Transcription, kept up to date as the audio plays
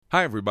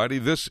Hi, everybody.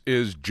 This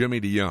is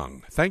Jimmy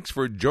DeYoung. Thanks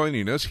for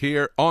joining us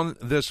here on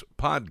this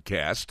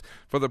podcast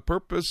for the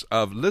purpose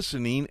of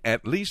listening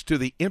at least to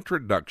the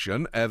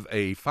introduction of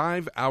a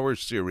 5-hour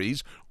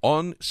series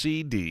on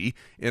CD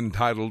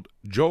entitled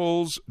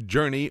Joel's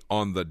Journey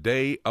on the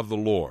Day of the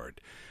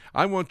Lord.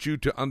 I want you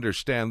to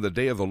understand the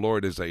Day of the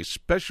Lord is a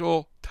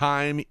special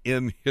time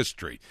in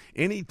history.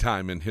 Any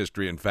time in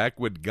history, in fact,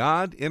 when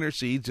God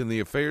intercedes in the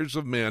affairs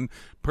of men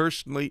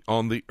personally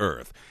on the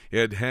earth.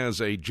 It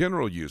has a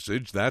general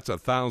usage, that's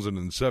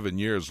 1,007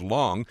 years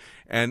long,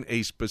 and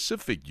a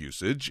specific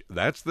usage,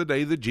 that's the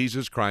day that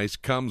Jesus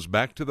Christ comes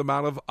back to the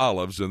Mount of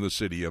Olives in the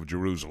city of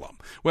Jerusalem.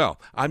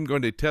 Well, I'm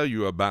going to tell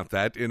you about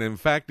that, and in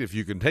fact, if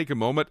you can take a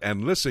moment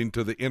and listen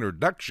to the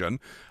introduction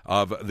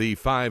of the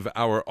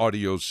 5-hour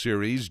audio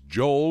series,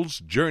 Joel's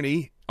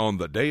Journey on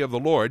the Day of the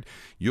Lord,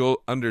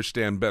 you'll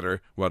understand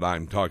better what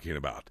I'm talking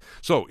about.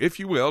 So, if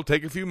you will,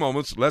 take a few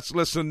moments. Let's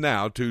listen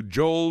now to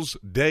Joel's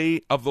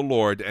Day of the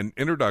Lord, an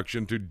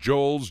introduction to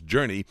Joel's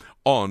journey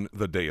on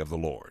the Day of the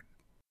Lord.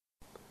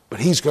 But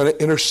he's going to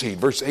intercede.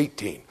 Verse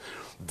 18.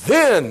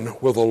 Then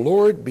will the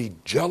Lord be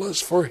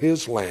jealous for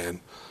his land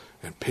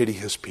and pity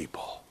his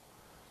people.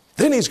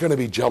 Then he's going to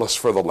be jealous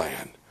for the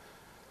land.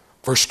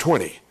 Verse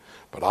 20.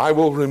 But I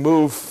will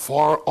remove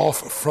far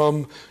off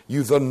from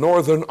you the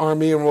northern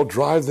army and will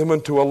drive them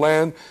into a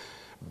land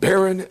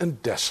barren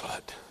and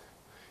desolate.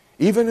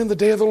 Even in the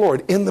day of the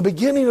Lord, in the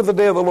beginning of the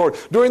day of the Lord,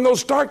 during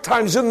those dark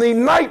times, in the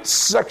night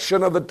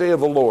section of the day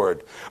of the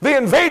Lord, the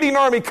invading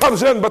army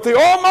comes in, but the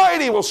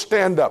Almighty will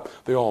stand up.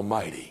 The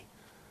Almighty,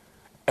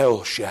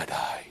 El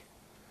Shaddai,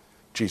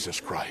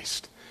 Jesus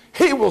Christ.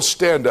 He will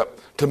stand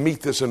up to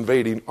meet this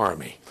invading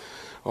army.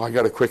 Oh, I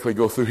got to quickly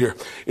go through here.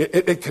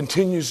 It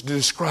continues to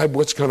describe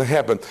what's going to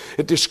happen.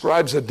 It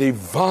describes a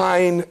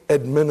divine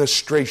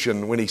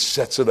administration when he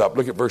sets it up.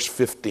 Look at verse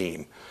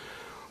 15.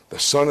 The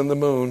sun and the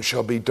moon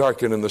shall be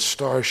darkened and the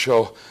stars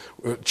shall...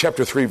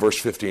 Chapter 3, verse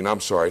 15,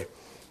 I'm sorry.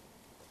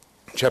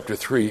 Chapter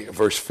 3,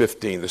 verse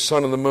 15. The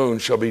sun and the moon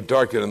shall be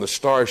darkened and the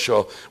stars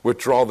shall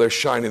withdraw their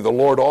shining. The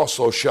Lord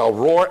also shall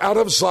roar out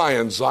of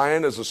Zion.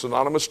 Zion is a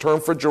synonymous term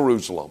for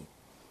Jerusalem.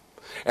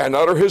 And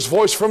utter his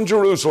voice from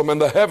Jerusalem, and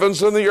the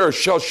heavens and the earth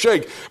shall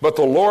shake. But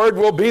the Lord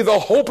will be the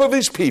hope of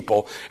his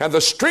people, and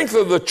the strength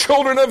of the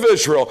children of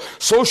Israel.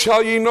 So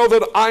shall ye know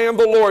that I am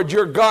the Lord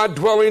your God,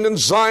 dwelling in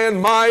Zion,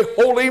 my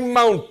holy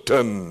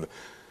mountain.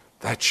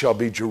 That shall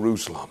be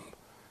Jerusalem,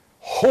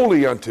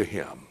 holy unto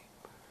him.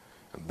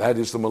 And that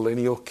is the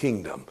millennial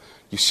kingdom.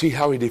 You see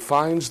how he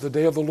defines the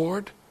day of the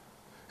Lord?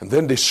 And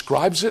then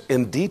describes it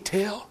in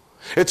detail?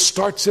 It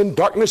starts in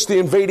darkness, the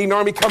invading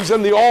army comes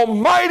in, the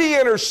Almighty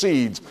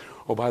intercedes.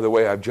 Oh, by the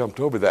way, I've jumped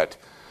over that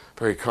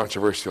very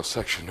controversial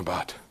section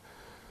about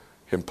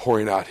him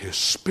pouring out his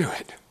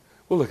Spirit.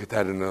 We'll look at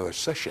that in another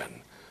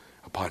session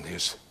upon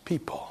his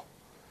people.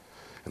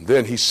 And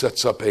then he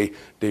sets up a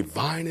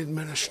divine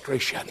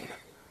administration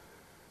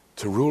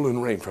to rule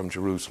and reign from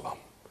Jerusalem.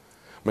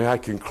 May I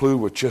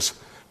conclude with just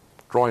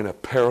drawing a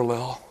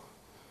parallel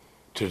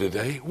to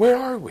today? Where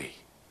are we?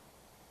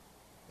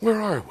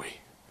 Where are we?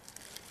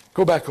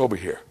 Go back over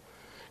here.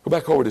 Go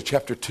back over to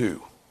chapter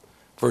 2,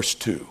 verse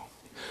 2.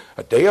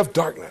 A day of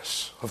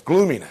darkness, of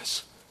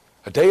gloominess,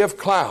 a day of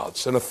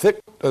clouds, and a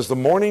thick as the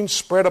morning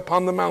spread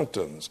upon the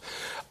mountains.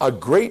 A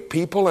great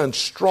people and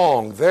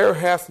strong, there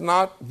hath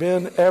not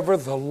been ever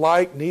the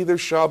like, neither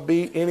shall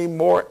be any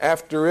more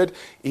after it,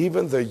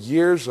 even the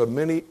years of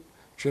many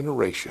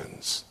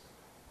generations.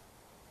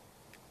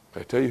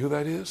 Can I tell you who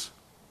that is?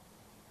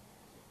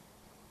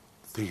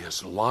 The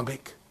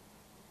Islamic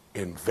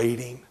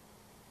invading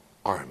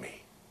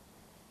army.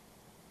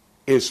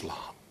 Islam.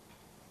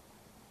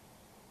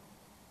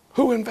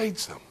 Who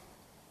invades them?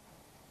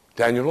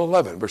 Daniel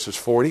 11, verses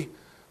 40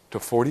 to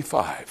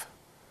 45,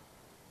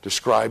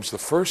 describes the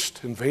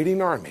first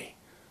invading army,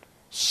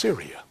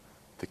 Syria,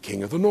 the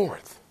king of the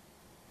north.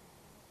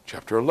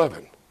 Chapter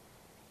 11,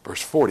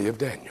 verse 40 of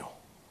Daniel.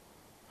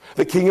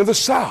 The king of the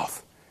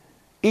south,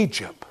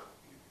 Egypt,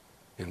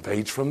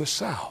 invades from the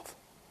south.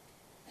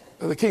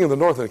 Now, the king of the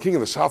north and the king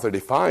of the south are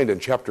defined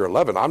in chapter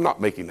 11. I'm not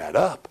making that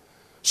up.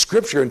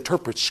 Scripture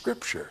interprets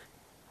Scripture.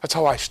 That's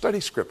how I study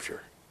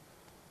Scripture.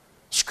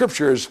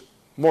 Scripture is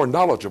more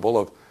knowledgeable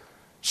of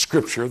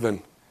Scripture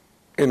than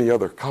any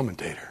other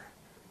commentator.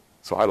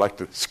 So I like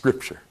the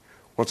Scripture.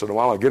 Once in a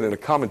while I get in a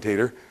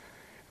commentator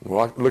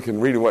and look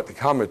and read what the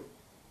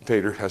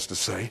commentator has to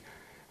say,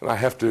 and I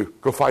have to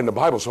go find the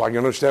Bible so I can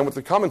understand what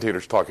the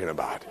commentator's talking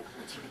about.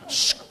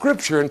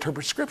 Scripture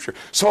interprets Scripture.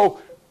 So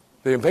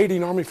the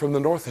invading army from the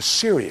north is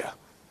Syria,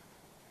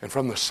 and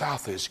from the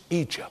south is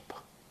Egypt.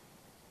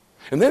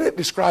 And then it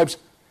describes,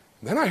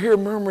 then I hear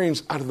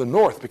murmurings out of the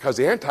north, because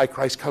the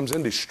Antichrist comes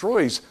in,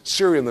 destroys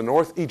Syria in the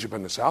north, Egypt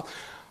in the south.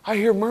 I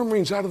hear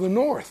murmurings out of the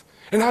north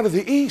and out of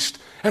the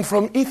east and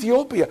from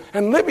Ethiopia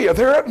and Libya.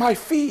 They're at my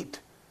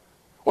feet.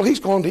 Well, he's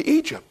gone to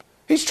Egypt.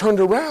 He's turned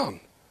around.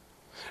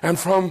 And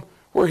from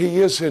where he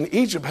is in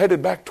Egypt,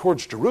 headed back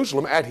towards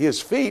Jerusalem, at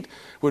his feet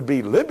would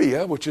be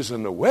Libya, which is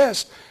in the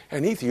west,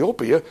 and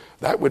Ethiopia.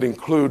 That would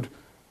include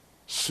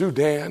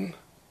Sudan,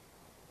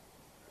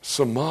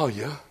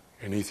 Somalia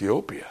and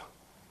Ethiopia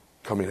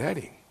coming at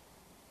him.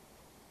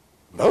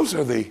 Those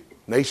are the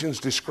nations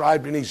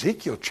described in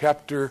Ezekiel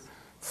chapter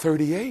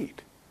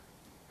 38.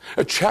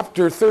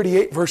 Chapter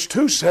 38 verse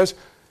 2 says,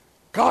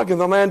 Gog in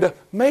the land of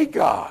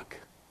Magog.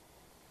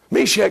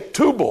 Meshech,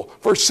 Tubal.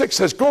 Verse 6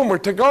 says, Gomer,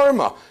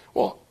 Togarmah.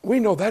 Well, we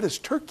know that is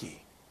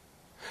Turkey.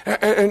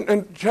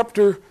 And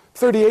chapter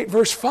 38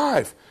 verse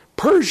 5,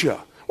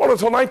 Persia. Well,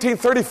 until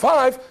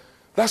 1935,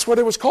 that's what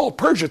it was called,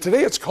 Persia.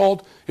 Today it's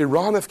called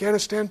Iran,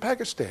 Afghanistan,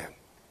 Pakistan.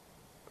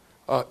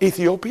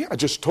 Ethiopia, I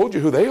just told you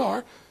who they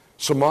are.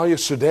 Somalia,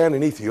 Sudan,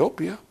 and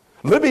Ethiopia.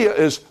 Libya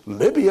is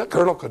Libya,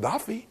 Colonel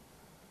Gaddafi.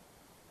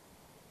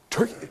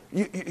 Turkey,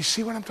 you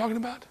see what I'm talking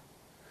about?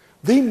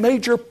 The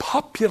major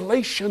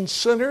population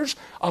centers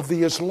of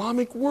the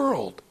Islamic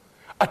world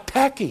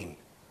attacking.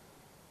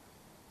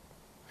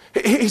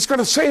 He's going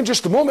to say in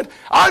just a moment,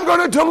 I'm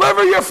going to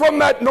deliver you from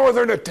that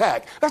northern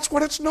attack. That's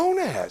what it's known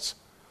as.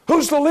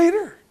 Who's the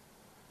leader?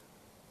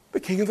 The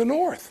king of the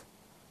north.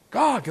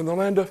 Gog in the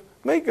land of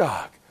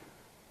Magog.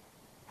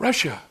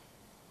 Russia,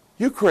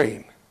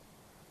 Ukraine,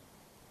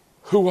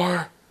 who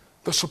are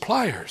the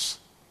suppliers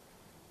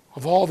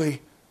of all the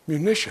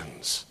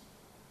munitions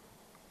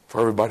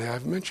for everybody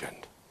I've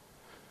mentioned.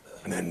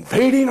 An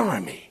invading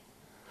army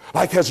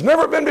like has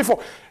never been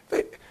before.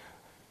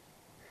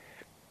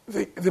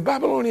 The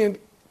Babylonian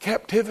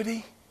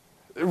captivity,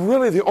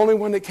 really the only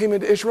one that came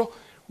into Israel,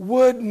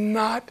 would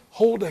not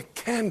hold a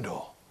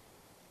candle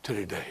to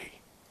today.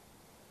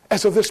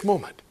 As of this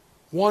moment,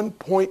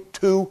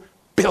 1.2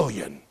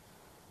 billion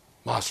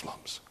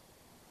Muslims.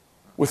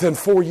 Within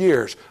 4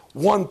 years,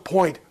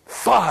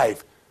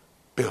 1.5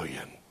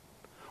 billion.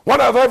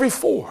 One out of every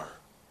four.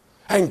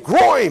 And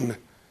growing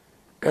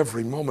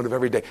every moment of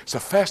every day. It's the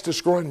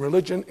fastest growing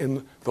religion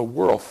in the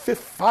world,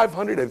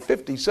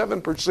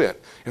 557%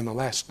 in the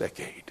last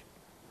decade.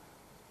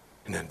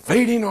 An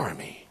invading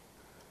army.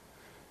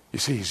 You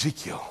see,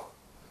 Ezekiel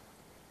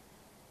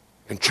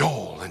and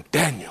Joel and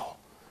Daniel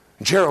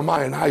and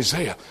Jeremiah and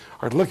Isaiah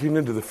are looking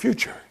into the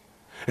future.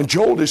 And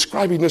Joel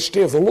describing this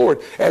day of the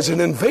Lord as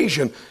an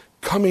invasion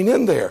coming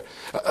in there.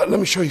 Let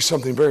me show you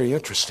something very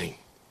interesting.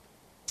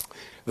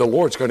 The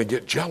Lord's going to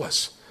get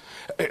jealous.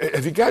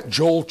 Have you got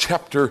Joel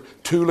chapter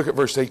 2? Look at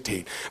verse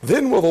 18.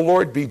 Then will the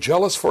Lord be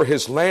jealous for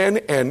his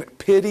land and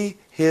pity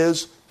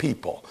his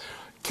people.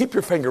 Keep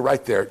your finger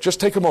right there. Just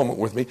take a moment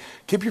with me.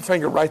 Keep your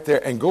finger right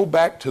there and go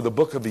back to the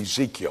book of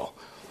Ezekiel.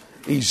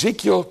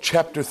 Ezekiel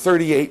chapter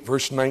 38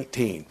 verse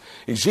 19.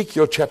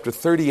 Ezekiel chapter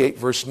 38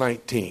 verse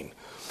 19.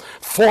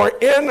 For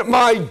in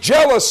my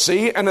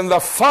jealousy and in the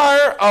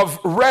fire of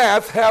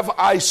wrath have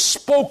I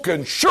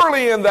spoken.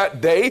 Surely in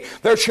that day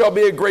there shall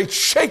be a great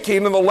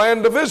shaking in the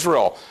land of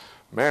Israel.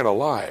 Man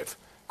alive,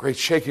 great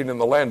shaking in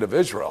the land of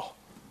Israel.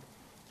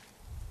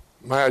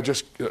 May I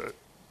just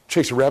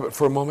chase a rabbit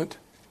for a moment?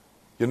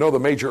 You know the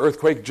major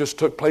earthquake just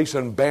took place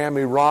in Bam,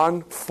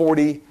 Iran.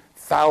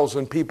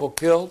 40,000 people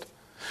killed.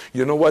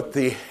 You know what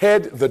the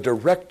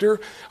director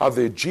of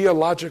the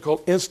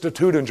Geological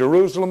Institute in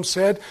Jerusalem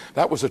said?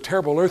 That was a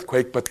terrible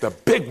earthquake, but the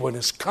big one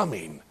is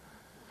coming.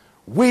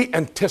 We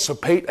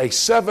anticipate a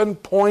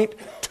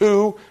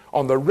 7.2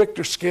 on the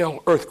Richter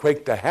scale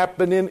earthquake to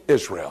happen in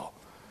Israel.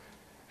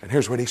 And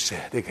here's what he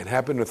said. It can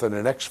happen within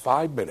the next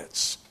 5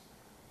 minutes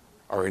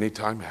or any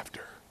time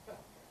after.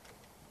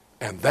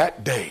 And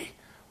that day,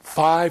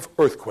 5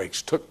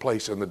 earthquakes took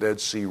place in the Dead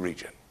Sea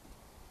region.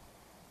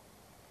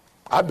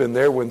 I've been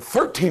there when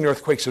 13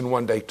 earthquakes in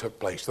one day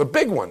took place. The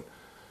big one.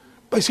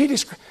 But he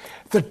described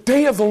the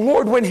day of the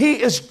Lord when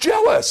he is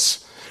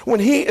jealous. When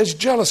he is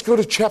jealous. Go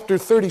to chapter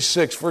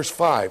 36, verse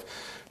 5.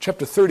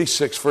 Chapter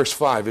 36, verse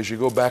 5, as you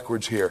go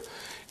backwards here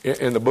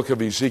in the book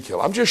of Ezekiel.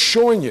 I'm just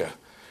showing you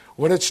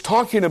what it's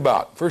talking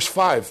about. Verse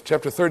 5,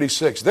 chapter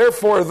 36.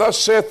 Therefore, thus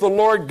saith the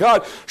Lord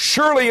God,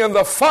 surely in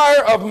the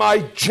fire of my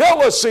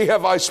jealousy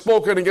have I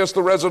spoken against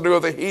the residue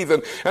of the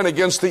heathen and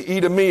against the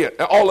Edomia,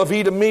 all of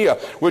Edomia,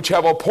 which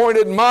have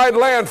appointed my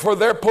land for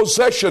their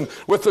possession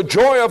with the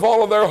joy of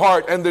all of their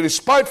heart and the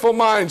despiteful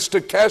minds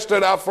to cast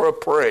it out for a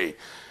prey.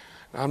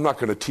 Now, I'm not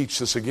going to teach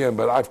this again,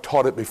 but I've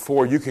taught it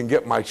before. You can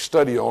get my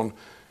study on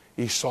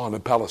Esau and the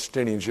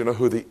Palestinians. You know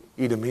who the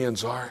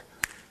Edomians are?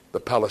 The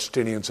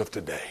Palestinians of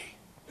today.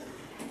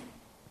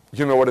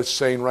 You know what it's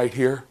saying right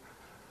here?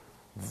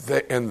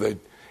 In the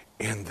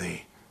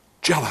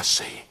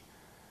jealousy,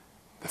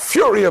 the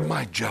fury of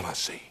my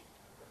jealousy,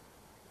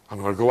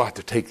 I'm going to go out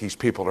to take these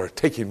people that are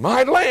taking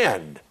my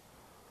land.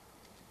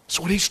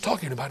 That's what he's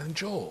talking about in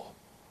Joel.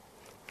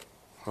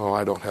 Oh,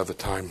 I don't have the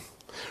time.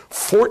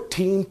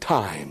 14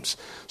 times,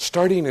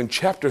 starting in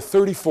chapter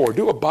 34.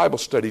 Do a Bible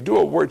study, do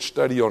a word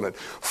study on it.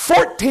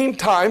 14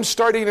 times,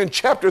 starting in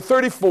chapter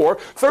 34,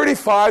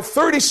 35,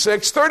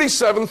 36,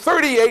 37,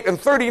 38, and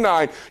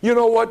 39. You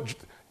know what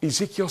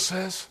Ezekiel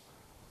says?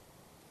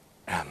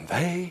 And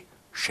they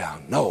shall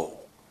know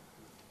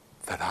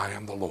that I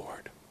am the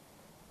Lord.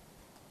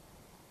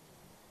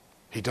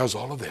 He does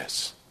all of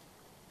this.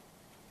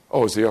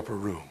 Oh, it's the upper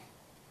room.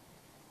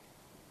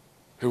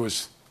 It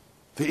was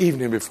the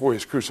evening before he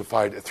was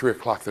crucified at 3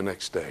 o'clock the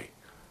next day.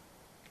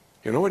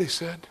 You know what he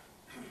said?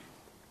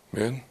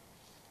 Men,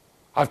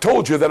 I've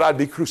told you that I'd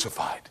be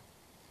crucified,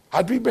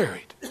 I'd be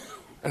buried,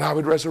 and I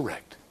would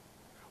resurrect.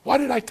 Why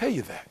did I tell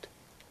you that?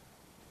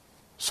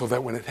 So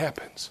that when it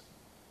happens,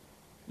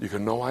 you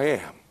can know I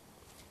am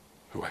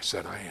who I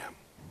said I am.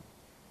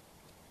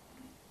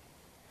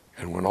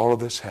 And when all of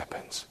this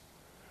happens,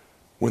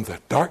 when the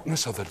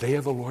darkness of the day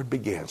of the Lord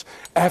begins,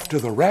 after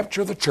the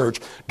rapture of the church,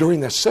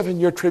 during the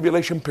 7-year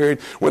tribulation period,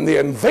 when the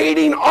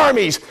invading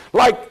armies,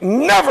 like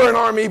never an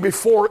army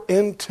before,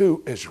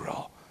 into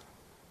Israel,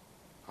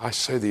 I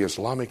say the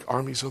Islamic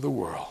armies of the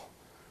world,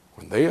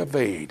 when they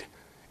invade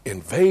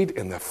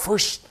in the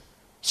first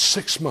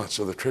 6 months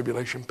of the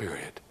tribulation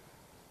period,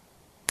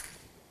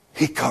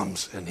 he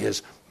comes in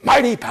his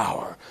mighty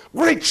power,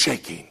 great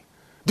shaking,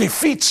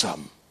 defeats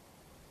them.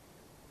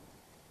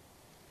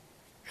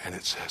 And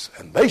it says,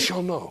 and they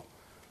shall know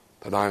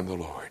that I am the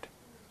Lord.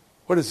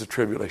 What is the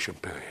tribulation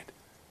period?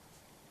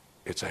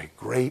 It's a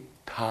great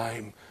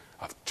time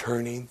of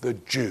turning the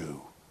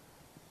Jew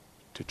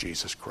to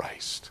Jesus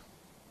Christ.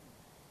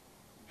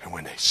 And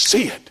when they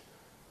see it,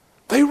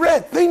 they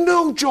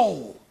know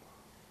Joel.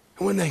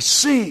 And when they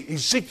see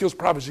Ezekiel's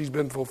prophecies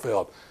been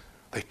fulfilled,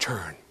 they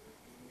turn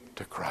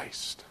to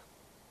Christ.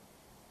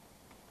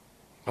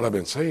 What I've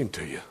been saying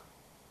to you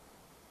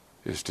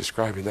is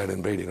describing that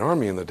invading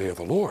army in the day of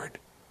the Lord,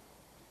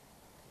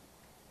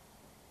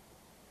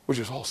 which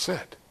is all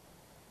set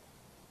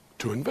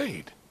to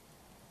invade.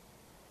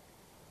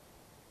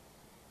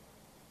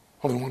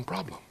 Only one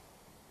problem.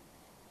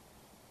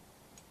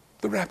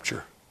 The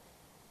rapture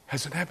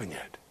hasn't happened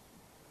yet.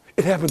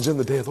 It happens in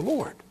the day of the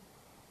Lord,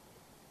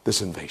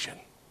 this invasion.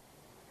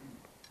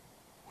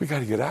 We got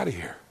to get out of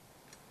here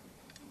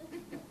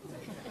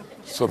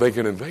so they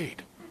can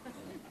invade.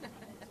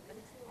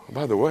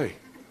 By the way,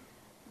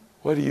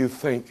 what do you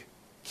think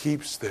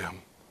keeps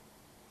them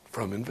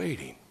from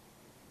invading?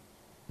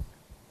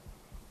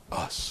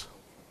 Us,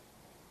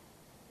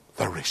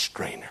 the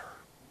restrainer.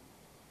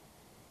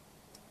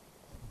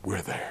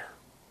 We're there.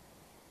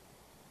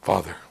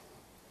 Father,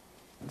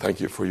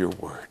 thank you for your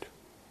word,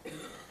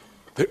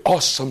 the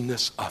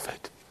awesomeness of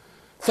it.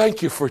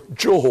 Thank you for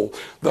Joel,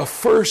 the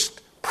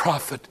first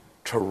prophet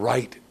to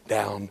write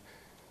down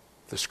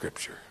the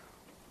scripture,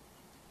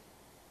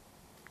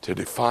 to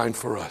define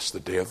for us the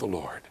day of the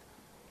Lord,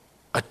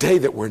 a day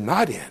that we're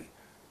not in,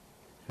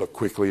 but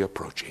quickly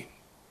approaching.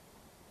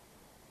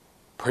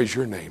 Praise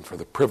your name for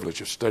the privilege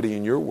of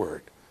studying your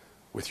word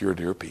with your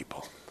dear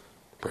people.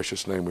 In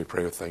precious name we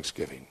pray with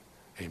thanksgiving.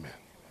 Amen.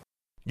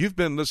 You've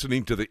been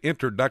listening to the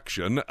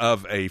introduction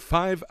of a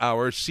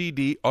 5-hour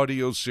CD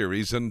audio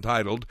series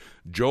entitled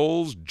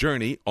Joel's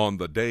Journey on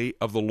the Day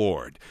of the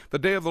Lord. The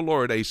Day of the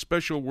Lord, a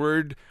special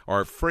word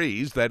or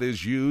phrase that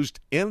is used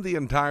in the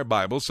entire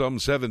Bible some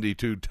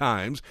 72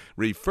 times,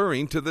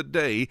 referring to the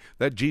day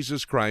that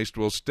Jesus Christ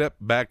will step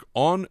back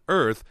on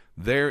earth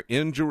there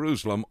in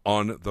Jerusalem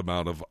on the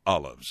Mount of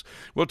Olives.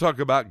 We'll talk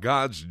about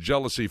God's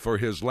jealousy for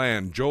his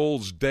land,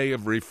 Joel's day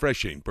of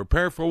refreshing,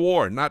 prepare for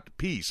war, not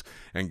peace,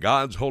 and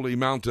God's holy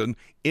mountain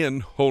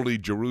in holy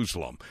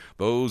Jerusalem.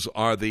 Those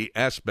are the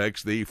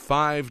aspects, the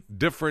 5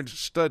 different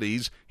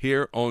studies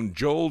here on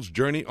Joel's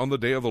Journey on the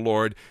Day of the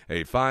Lord,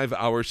 a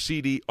 5-hour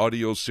CD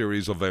audio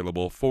series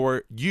available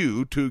for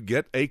you to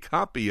get a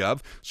copy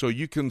of so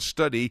you can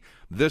study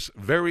this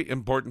very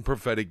important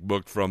prophetic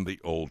book from the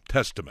Old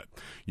Testament.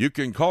 You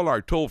can call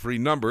our toll-free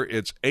number.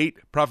 It's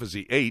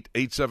 8-Prophecy 8,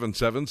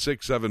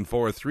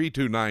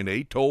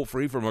 877-674-3298,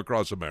 toll-free from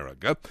across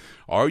America.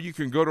 Or you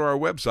can go to our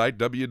website,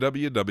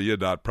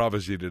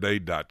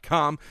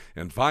 www.prophecytoday.com,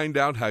 and find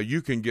out how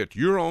you can get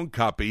your own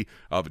copy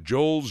of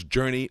Joel's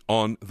Journey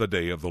on the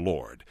Day of the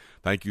Lord.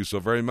 Thank you so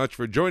very much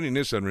for joining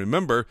us, and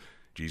remember,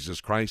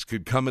 Jesus Christ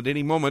could come at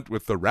any moment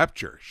with the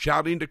rapture,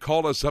 shouting to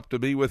call us up to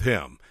be with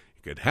him.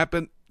 It could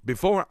happen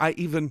before I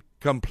even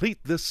complete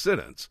this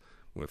sentence.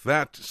 With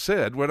that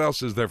said, what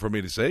else is there for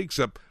me to say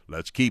except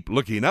let's keep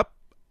looking up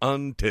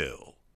until...